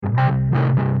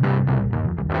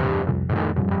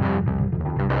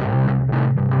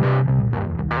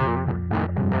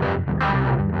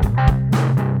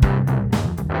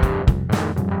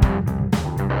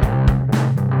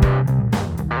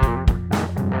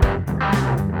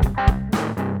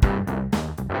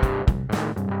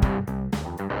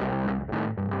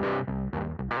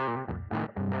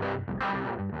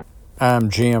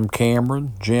I'm Jim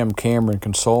Cameron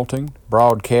Consulting,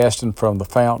 broadcasting from the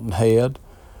Fountainhead,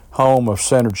 home of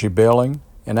Synergy Billing,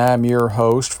 and I'm your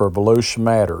host for Volusia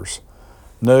Matters,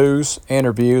 news,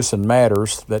 interviews, and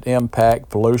matters that impact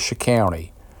Volusia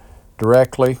County,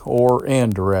 directly or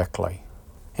indirectly.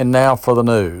 And now for the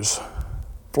news.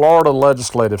 Florida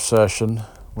legislative session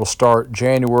will start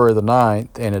January the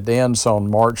 9th and it ends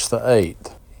on March the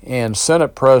 8th. And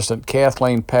Senate President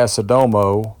Kathleen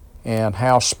Passidomo and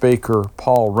House Speaker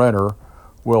Paul Renner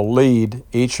will lead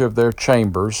each of their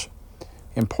chambers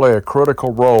and play a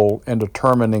critical role in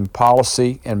determining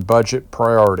policy and budget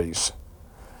priorities.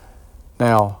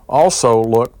 Now, also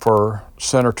look for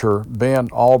Senator Ben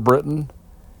Albritton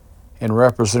and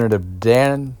Representative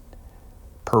Dan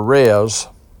Perez,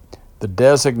 the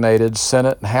designated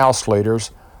Senate and House leaders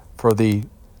for the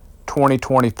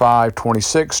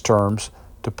 2025-26 terms,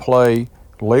 to play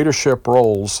leadership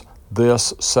roles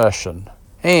this session.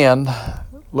 And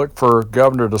look for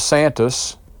Governor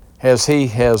DeSantis, as he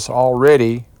has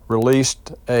already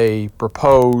released a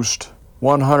proposed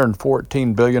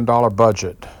 $114 billion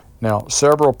budget. Now,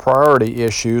 several priority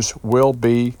issues will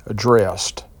be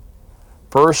addressed.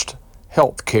 First,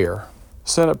 health care.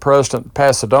 Senate President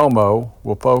Passidomo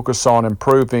will focus on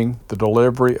improving the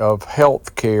delivery of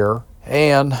health care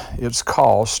and its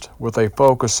cost with a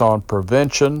focus on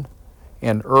prevention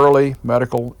and early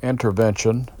medical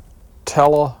intervention,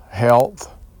 telehealth,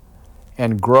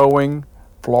 and growing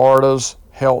Florida's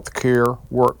healthcare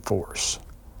workforce.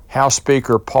 House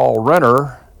Speaker Paul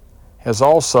Renner has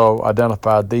also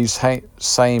identified these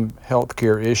same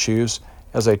healthcare issues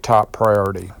as a top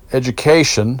priority.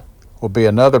 Education will be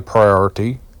another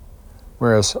priority,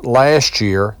 whereas last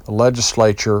year the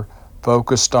legislature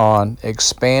focused on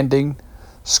expanding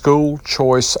school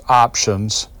choice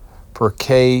options for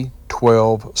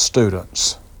K-12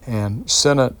 students. And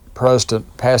Senate President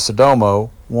Passidomo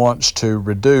wants to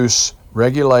reduce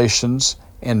regulations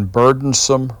and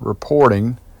burdensome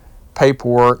reporting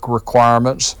paperwork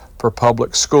requirements for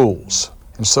public schools.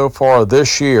 And so far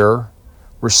this year,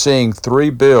 we're seeing 3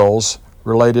 bills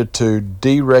related to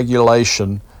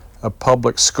deregulation of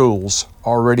public schools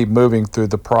already moving through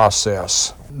the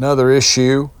process. Another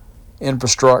issue,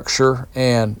 infrastructure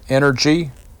and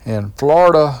energy. And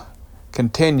Florida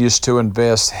continues to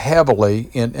invest heavily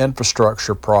in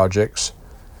infrastructure projects.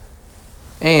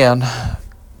 And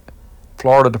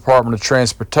Florida Department of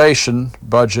Transportation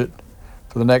budget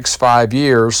for the next 5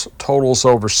 years totals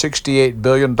over $68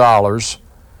 billion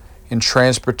in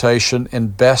transportation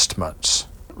investments.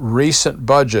 Recent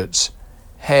budgets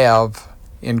have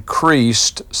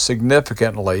increased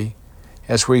significantly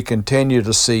as we continue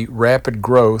to see rapid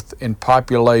growth in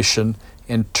population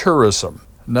and tourism.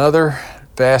 Another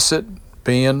facet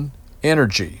being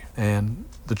energy. And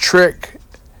the trick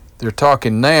they're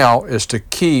talking now is to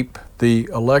keep the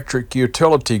electric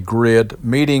utility grid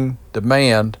meeting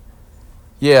demand,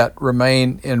 yet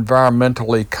remain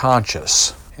environmentally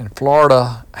conscious. And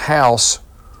Florida House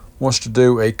wants to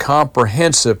do a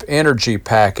comprehensive energy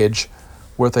package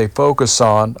with a focus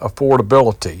on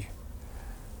affordability.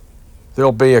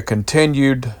 There'll be a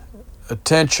continued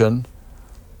attention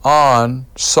on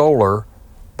solar,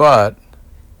 but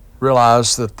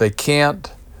realize that they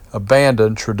can't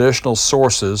abandon traditional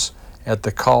sources at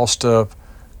the cost of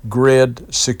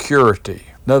grid security.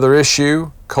 Another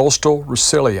issue, coastal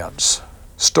resilience.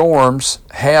 Storms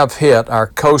have hit our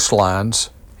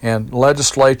coastlines, and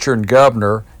legislature and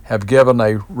governor have given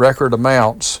a record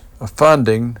amounts of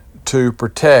funding to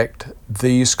protect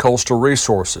these coastal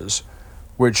resources,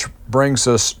 which brings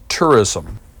us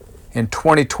tourism. In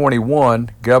 2021,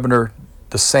 Governor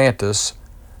DeSantis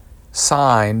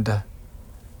signed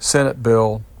Senate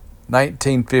Bill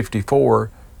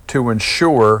 1954 to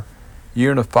ensure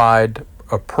unified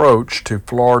approach to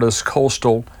Florida's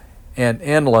coastal and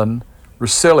inland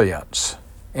resilience,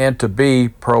 and to be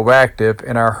proactive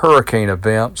in our hurricane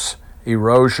events,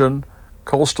 erosion,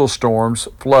 coastal storms,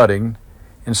 flooding,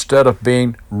 instead of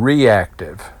being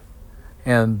reactive.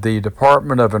 And the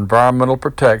Department of Environmental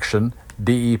Protection,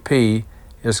 DEP,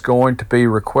 is going to be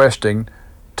requesting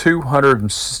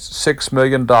 $206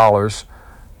 million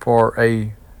for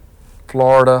a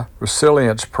Florida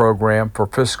Resilience Program for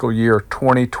fiscal year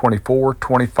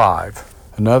 2024-25.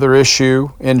 Another issue,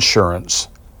 insurance.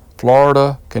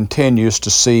 Florida continues to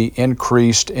see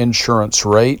increased insurance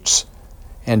rates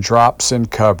and drops in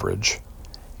coverage,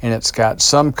 and it's got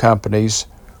some companies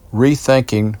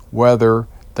rethinking whether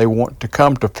they want to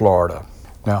come to Florida.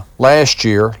 Now, last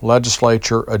year,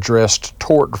 legislature addressed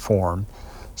tort reform,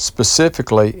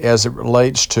 specifically as it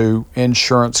relates to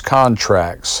insurance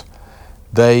contracts.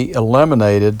 They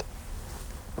eliminated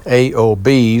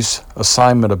AOB's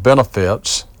assignment of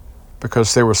benefits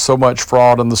because there was so much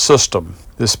fraud in the system.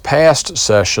 This past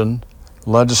session,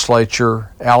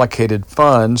 legislature allocated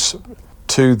funds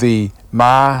to the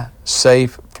My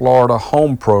Safe Florida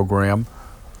Home program,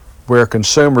 where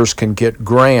consumers can get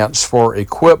grants for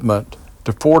equipment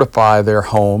to fortify their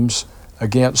homes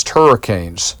against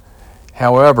hurricanes.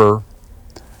 However,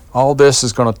 all this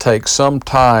is going to take some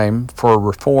time for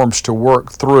reforms to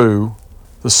work through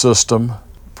the system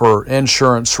for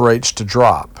insurance rates to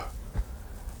drop.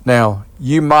 Now,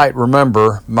 you might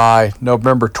remember my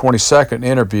November 22nd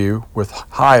interview with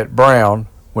Hyatt Brown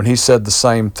when he said the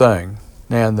same thing.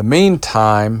 Now, in the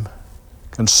meantime,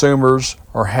 consumers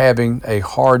are having a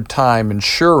hard time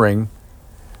insuring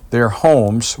their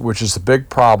homes, which is a big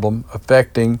problem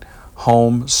affecting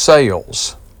home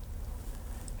sales.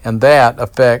 And that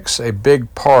affects a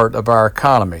big part of our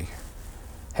economy.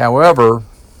 However,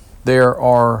 there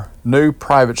are new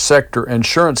private sector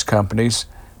insurance companies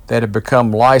that have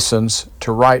become licensed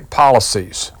to write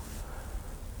policies.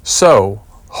 So,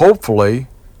 hopefully,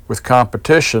 with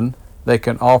competition, they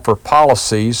can offer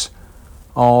policies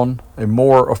on a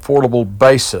more affordable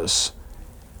basis.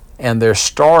 And they're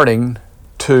starting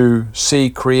to see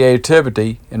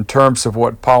creativity in terms of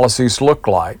what policies look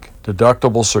like.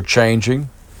 Deductibles are changing,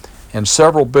 and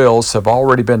several bills have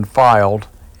already been filed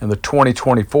in the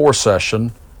 2024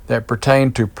 session that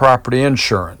pertain to property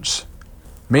insurance.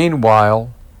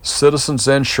 Meanwhile, Citizens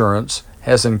Insurance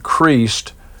has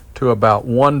increased to about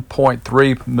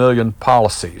 1.3 million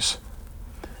policies.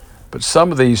 But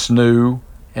some of these new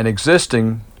and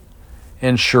existing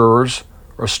insurers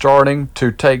are starting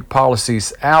to take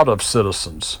policies out of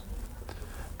Citizens,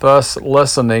 thus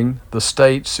lessening the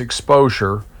state's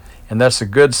exposure, and that's a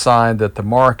good sign that the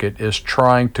market is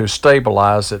trying to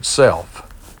stabilize itself.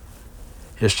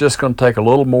 It's just going to take a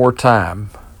little more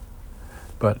time.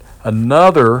 But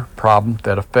another problem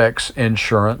that affects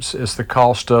insurance is the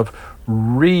cost of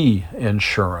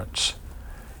reinsurance.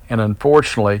 And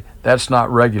unfortunately, that's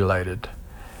not regulated.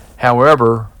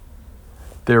 However,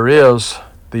 there is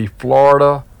the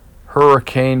Florida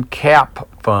Hurricane Cap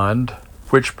Fund,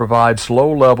 which provides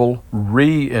low-level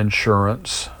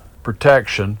reinsurance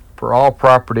protection for all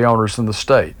property owners in the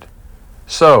state.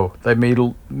 So they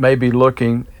may be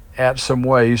looking at some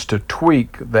ways to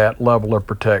tweak that level of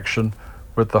protection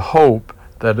with the hope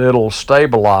that it'll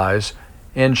stabilize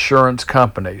insurance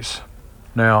companies.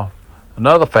 Now,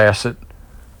 another facet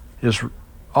is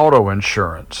auto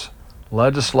insurance.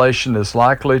 Legislation is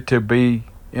likely to be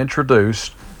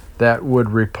introduced that would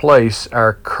replace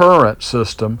our current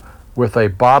system with a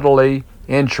bodily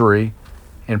injury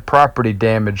and property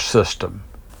damage system.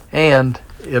 And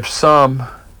if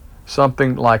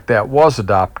something like that was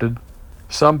adopted,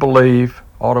 some believe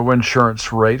auto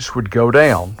insurance rates would go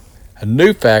down. A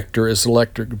new factor is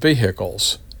electric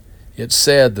vehicles. It's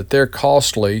said that they're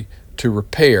costly to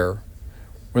repair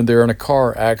when they're in a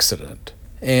car accident.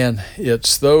 And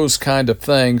it's those kind of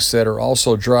things that are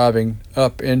also driving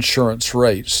up insurance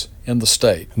rates in the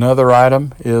state. Another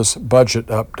item is budget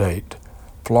update.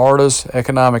 Florida's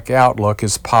economic outlook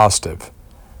is positive.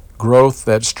 Growth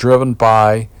that's driven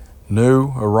by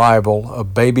new arrival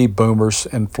of baby boomers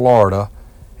in Florida,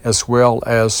 as well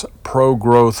as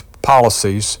pro-growth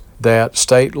policies that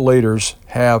state leaders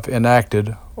have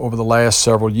enacted over the last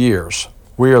several years.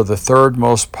 We are the third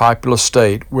most populous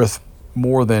state with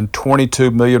more than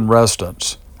 22 million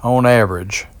residents on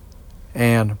average,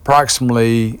 and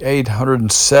approximately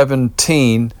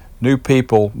 817 new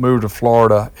people move to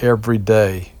Florida every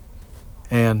day.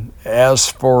 And as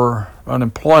for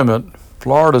unemployment,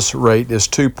 Florida's rate is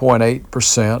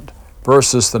 2.8%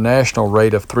 versus the national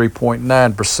rate of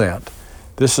 3.9%.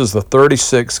 This is the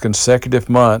 36th consecutive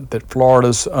month that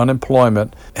Florida's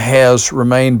unemployment has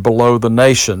remained below the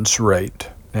nation's rate.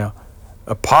 Now,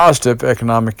 a positive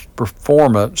economic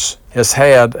performance has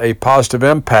had a positive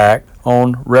impact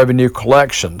on revenue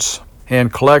collections,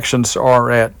 and collections are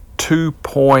at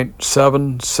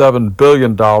 $2.77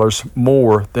 billion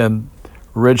more than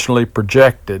originally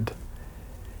projected,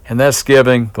 and that's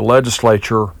giving the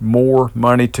legislature more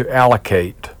money to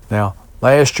allocate. Now,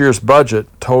 last year's budget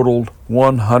totaled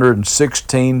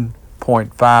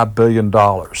 $116.5 billion.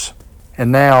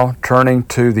 And now, turning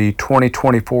to the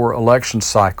 2024 election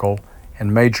cycle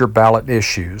and major ballot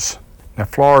issues. Now,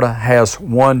 Florida has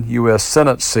one U.S.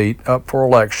 Senate seat up for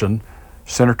election,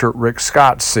 Senator Rick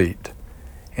Scott's seat,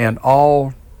 and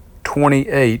all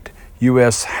 28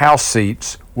 U.S. House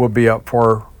seats will be up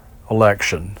for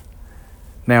election.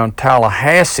 Now, in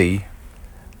Tallahassee,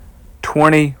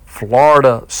 20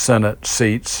 Florida Senate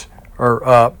seats are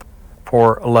up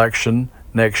for election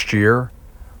next year,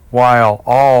 while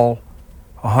all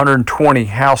 120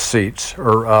 House seats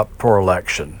are up for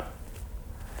election.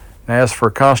 As for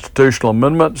constitutional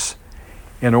amendments,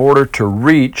 in order to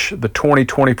reach the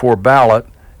 2024 ballot,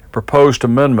 a proposed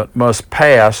amendment must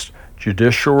pass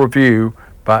judicial review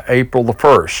by April the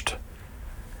 1st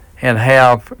and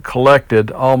have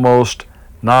collected almost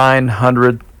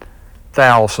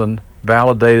 900,000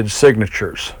 validated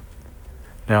signatures.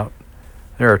 Now,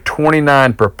 there are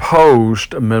 29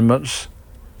 proposed amendments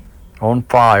on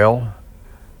file,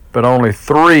 but only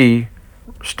 3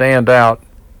 stand out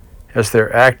as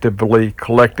they're actively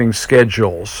collecting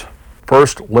schedules.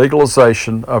 First,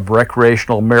 legalization of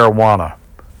recreational marijuana.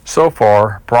 So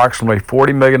far, approximately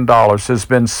 $40 million has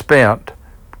been spent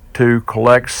to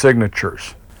collect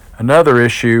signatures. Another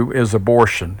issue is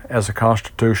abortion as a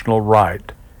constitutional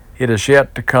right. It is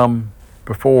yet to come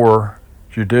before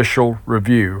judicial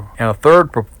review. And a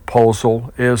third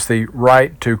proposal is the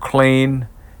right to clean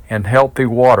and healthy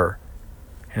water.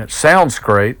 And it sounds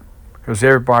great because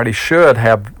everybody should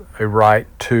have a right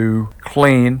to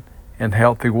clean and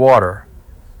healthy water.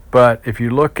 But if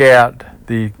you look at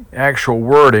the actual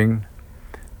wording,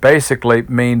 basically it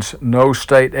means no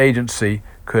state agency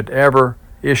could ever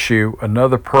issue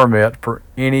another permit for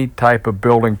any type of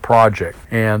building project.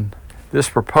 And this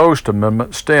proposed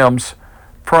amendment stems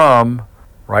from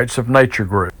Rights of Nature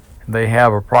Group. They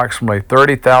have approximately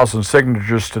 30,000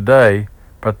 signatures today,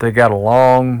 but they got a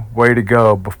long way to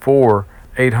go before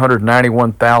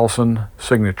 891,000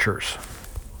 signatures.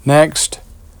 Next,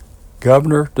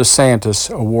 Governor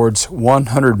DeSantis awards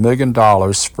 $100 million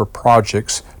for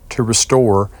projects to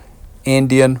restore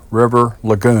Indian River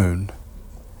Lagoon.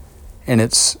 And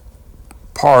it's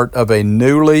part of a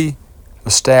newly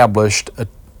established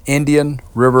Indian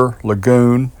River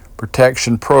Lagoon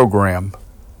Protection Program,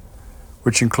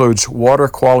 which includes water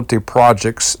quality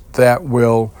projects that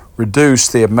will reduce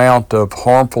the amount of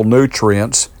harmful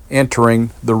nutrients entering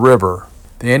the river.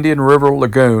 The Indian River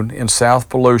Lagoon in South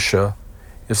Volusia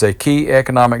is a key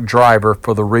economic driver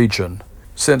for the region.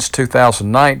 Since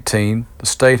 2019, the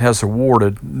state has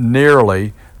awarded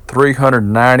nearly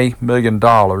 $390 million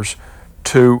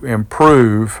to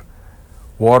improve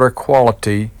water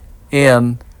quality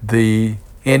in the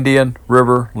Indian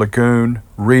River Lagoon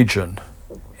region,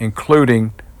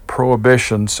 including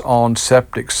prohibitions on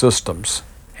septic systems.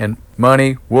 And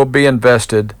money will be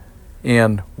invested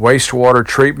in wastewater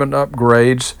treatment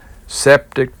upgrades,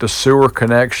 septic to sewer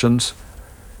connections,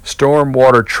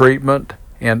 stormwater treatment,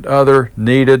 and other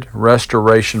needed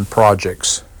restoration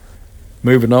projects.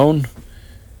 Moving on,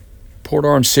 Port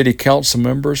Orange City Council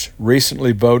members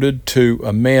recently voted to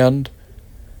amend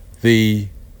the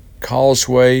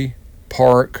Causeway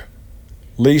Park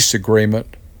lease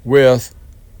agreement with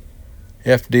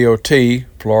FDOT,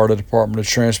 Florida Department of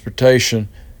Transportation,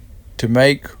 to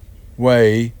make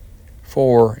way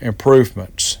for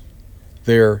improvements.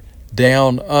 Their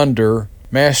Down Under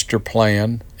master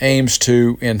plan aims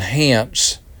to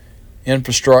enhance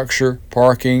infrastructure,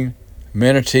 parking,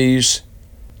 amenities,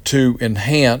 to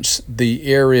enhance the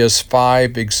area's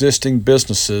 5 existing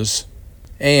businesses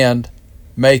and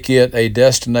make it a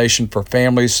destination for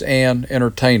families and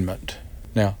entertainment.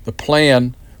 Now, the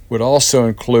plan would also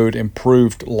include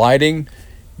improved lighting,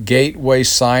 gateway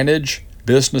signage,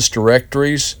 business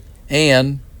directories,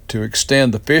 and to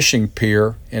extend the fishing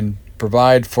pier and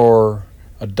provide for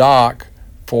a dock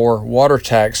for water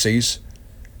taxis,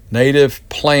 native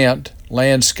plant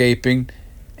landscaping,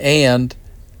 and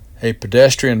a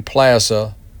pedestrian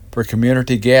plaza for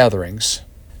community gatherings.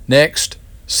 Next,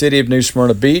 City of New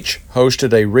Smyrna Beach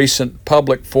hosted a recent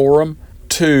public forum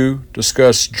to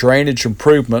discuss drainage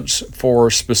improvements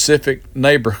for specific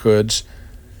neighborhoods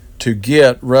to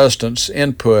get residents'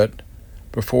 input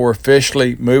before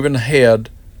officially moving ahead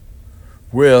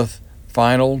with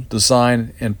final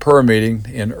design and permitting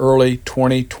in early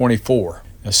 2024.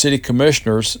 The city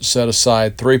commissioners set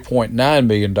aside $3.9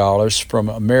 million from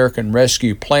American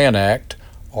Rescue Plan Act,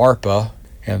 ARPA,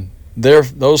 and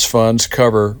those funds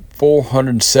cover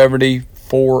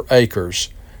 474 acres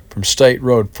from State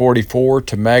Road 44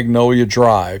 to Magnolia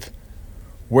Drive,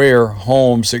 where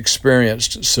homes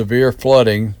experienced severe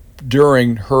flooding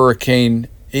during Hurricane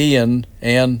Ian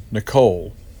and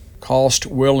Nicole. Cost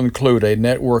will include a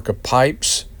network of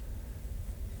pipes,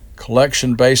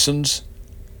 collection basins,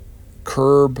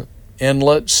 curb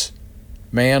inlets,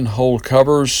 manhole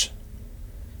covers,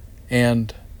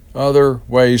 and other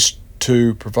ways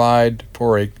to provide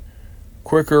for a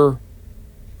quicker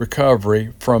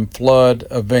recovery from flood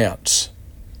events.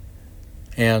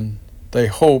 And they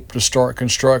hope to start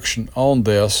construction on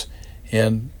this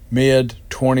in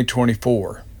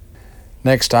mid-2024.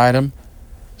 Next item,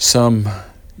 some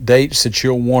dates that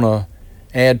you'll want to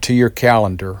add to your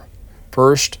calendar.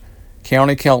 First,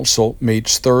 County Council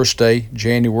meets Thursday,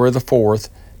 January the 4th,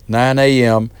 9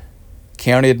 a.m.,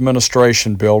 County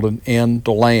Administration Building in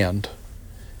DeLand.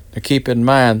 Now keep in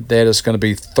mind that it's going to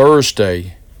be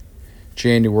Thursday,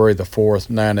 January the 4th,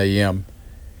 9 a.m.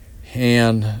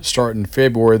 And starting in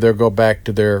February, they'll go back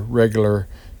to their regular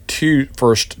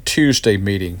first Tuesday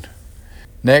meeting.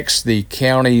 Next, the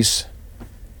county's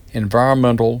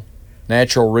Environmental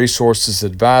Natural Resources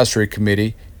Advisory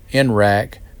Committee,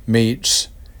 NRAC, meets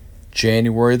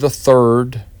January the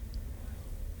 3rd,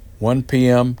 1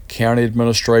 p.m., County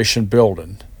Administration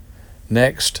Building.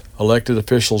 Next, Elected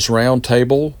Officials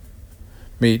Roundtable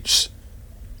meets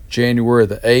January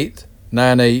the 8th,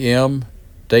 9 a.m.,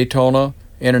 Daytona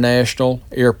International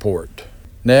Airport.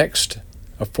 Next,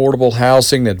 Affordable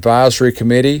Housing Advisory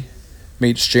Committee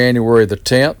meets January the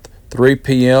 10th, 3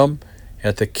 p.m.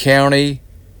 at the County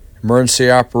Emergency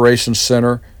Operations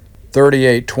Center,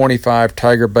 3825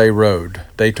 Tiger Bay Road,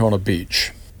 Daytona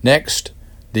Beach. Next,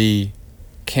 the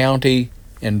County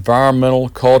Environmental,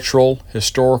 Cultural,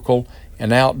 Historical,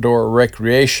 and Outdoor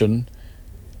Recreation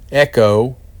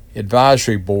ECHO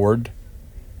Advisory Board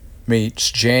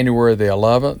meets January the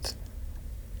 11th,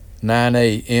 9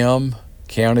 a.m.,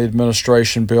 County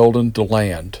Administration Building,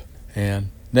 DeLand. And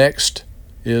next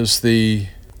is the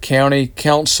County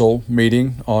Council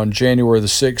meeting on January the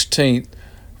 16th,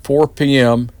 4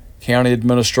 p.m., County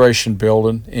Administration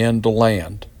Building in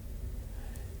DeLand.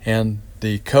 And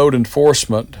the Code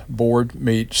Enforcement Board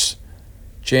meets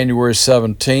January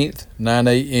 17th, 9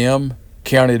 a.m.,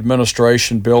 County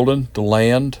Administration Building,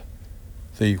 DeLand.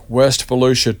 The West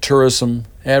Volusia Tourism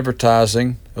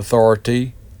Advertising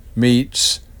Authority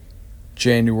meets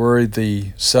January the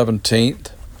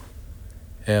 17th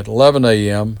at 11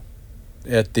 a.m.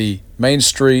 at the Main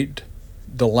Street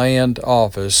DeLand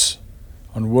office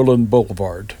on Woodland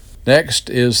Boulevard. Next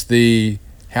is the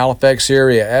Halifax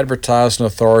Area Advertising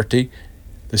Authority,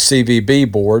 the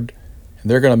CVB Board, and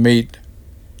they're going to meet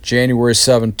January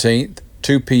 17th,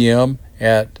 2 p.m.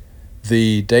 at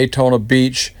the Daytona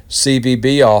Beach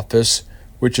CVB office,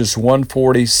 which is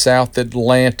 140 South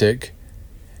Atlantic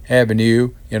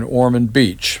Avenue in Ormond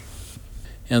Beach.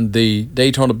 And the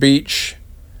Daytona Beach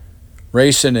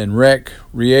Racing and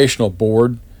Recreational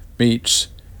Board meets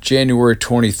January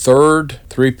 23rd,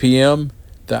 3 p.m.,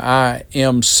 the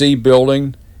IMC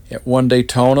building at 1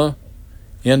 Daytona,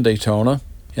 in Daytona.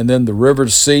 And then the River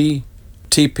Sea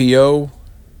TPO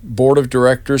Board of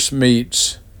Directors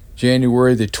meets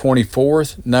January the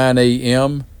 24th, 9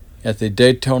 a.m. at the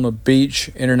Daytona Beach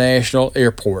International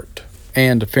Airport.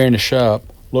 And to finish up,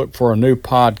 look for a new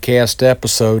podcast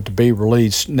episode to be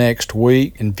released next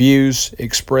week, and views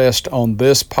expressed on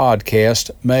this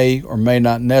podcast may or may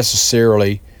not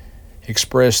necessarily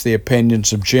express the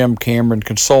opinions of Jim Cameron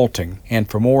Consulting. And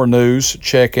for more news,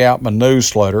 check out my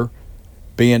newsletter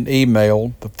being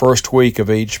emailed the first week of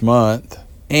each month.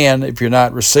 And if you're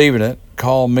not receiving it,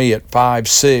 call me at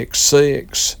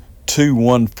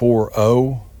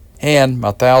 566-2140. And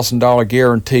my $1,000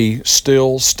 guarantee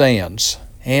still stands.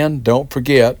 And don't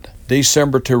forget,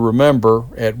 December to Remember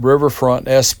at Riverfront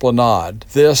Esplanade.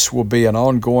 This will be an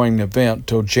ongoing event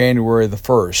till January the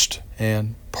 1st.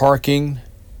 And parking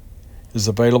is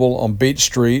available on Beach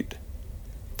Street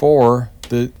for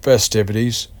the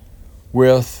festivities,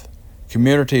 with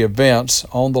community events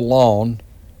on the lawn,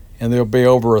 and there'll be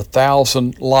over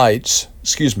 1,000 lights,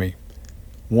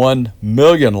 1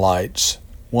 million lights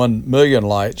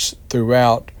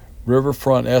throughout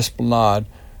Riverfront Esplanade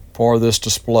for this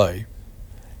display.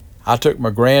 I took my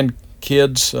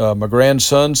grandsons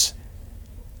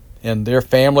and their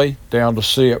family down to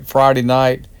see it Friday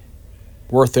night.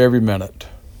 Worth every minute.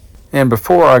 And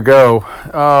before I go,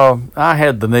 I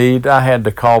had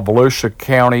to call Volusia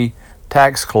County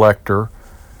tax collector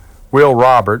Will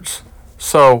Roberts.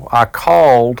 So I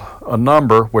called a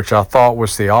number which I thought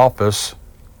was the office,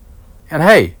 and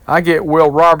hey, I get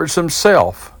Will Roberts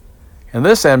himself. And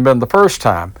this hadn't been the first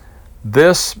time.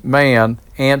 This man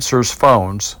answers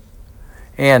phones,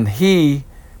 and he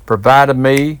provided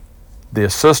me the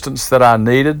assistance that I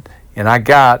needed, and I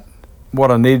got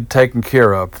what I needed taken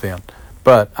care of then.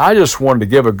 But I just wanted to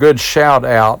give a good shout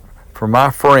out for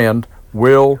my friend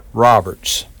Will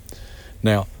Roberts.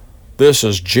 Now, this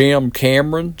is Jim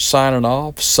Cameron signing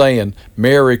off, saying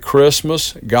Merry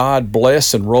Christmas, God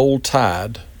bless, and roll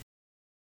tide.